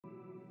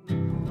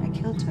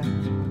killed her.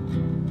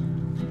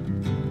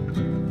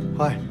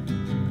 Why?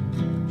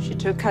 She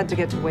took her to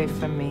get away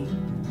from me.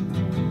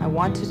 I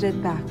wanted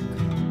it back.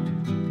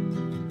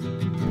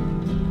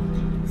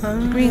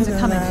 The Greens are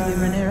coming for you,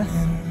 Rhaenyra.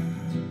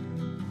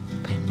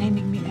 By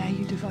naming me heir,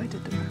 you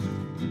divided them.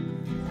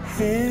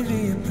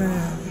 Heavy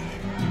breath.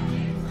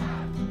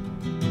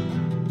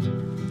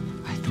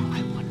 I thought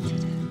I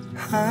wanted it.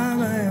 How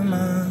my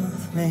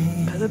mouth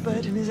made. But the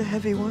burden is a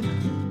heavy one.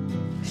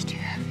 It's too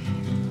heavy.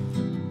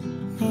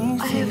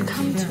 I have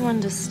come to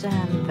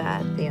understand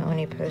that the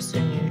only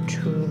person you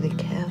truly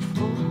care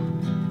for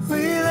We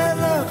let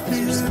love be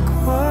the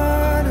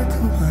quarter to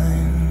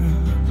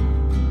mine.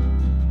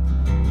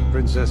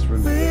 Princess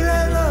Rhaenyra. We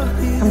let love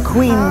be I'm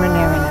Queen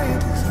Rhaenyra.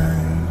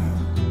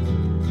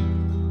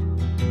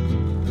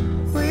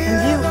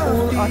 And you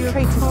all are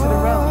traitors to the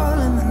realm.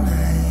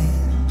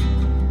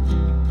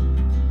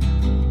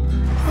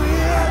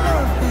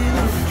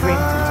 I've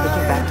dreamed of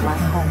taking back my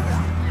home.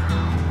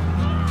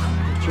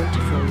 I've dreamed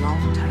it for a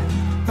long time.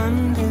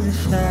 Under the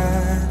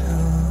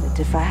shadow. But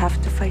if I have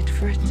to fight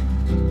for it,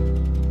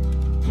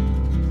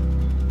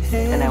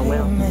 then I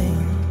will.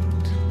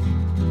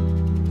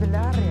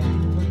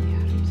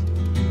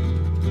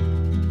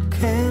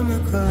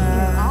 Chemical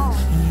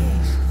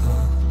ashes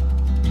fall.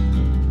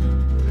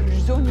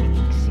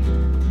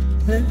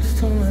 𝘰𝘯𝘕𝘳𝘴𝘰𝘯. Lips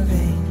to my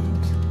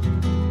veins.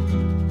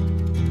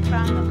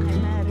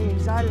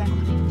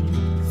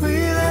 We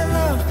let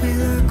love be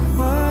the